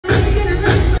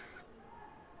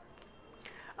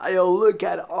Yo, look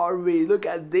at Army, look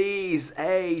at these.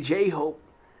 Hey, J-Hope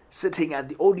sitting at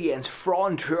the audience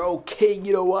front row. King,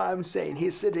 you know what I'm saying?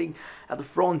 He's sitting at the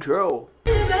front row.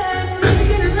 Look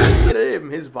at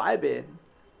him, he's vibing.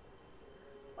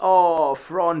 Oh,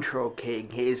 front row king,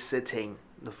 he's sitting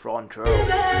in the front row.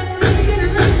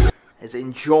 He's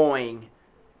enjoying.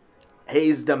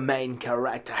 He's the main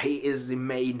character. He is the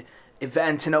main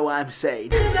event, you know what I'm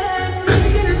saying?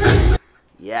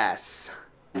 Yes.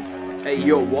 Hey,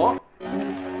 yo, what?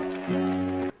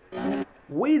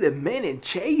 Wait a minute,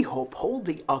 J-Hope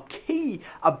holding a key,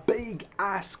 a big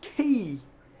ass key.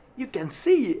 You can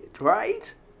see it,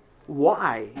 right?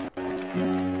 Why?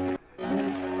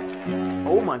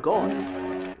 Oh my god.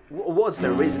 What's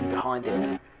the reason behind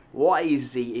it? Why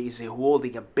is he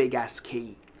holding a big ass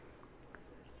key?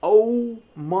 Oh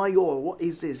my god, what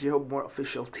is this? Your more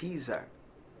official teaser.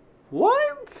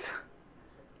 What?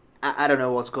 I don't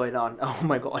know what's going on. Oh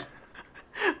my god.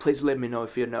 Please let me know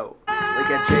if you know. Look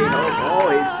at J-Hope. Oh,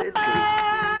 he's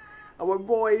sitting. Our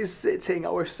boy is sitting.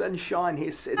 Our sunshine,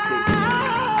 he's sitting.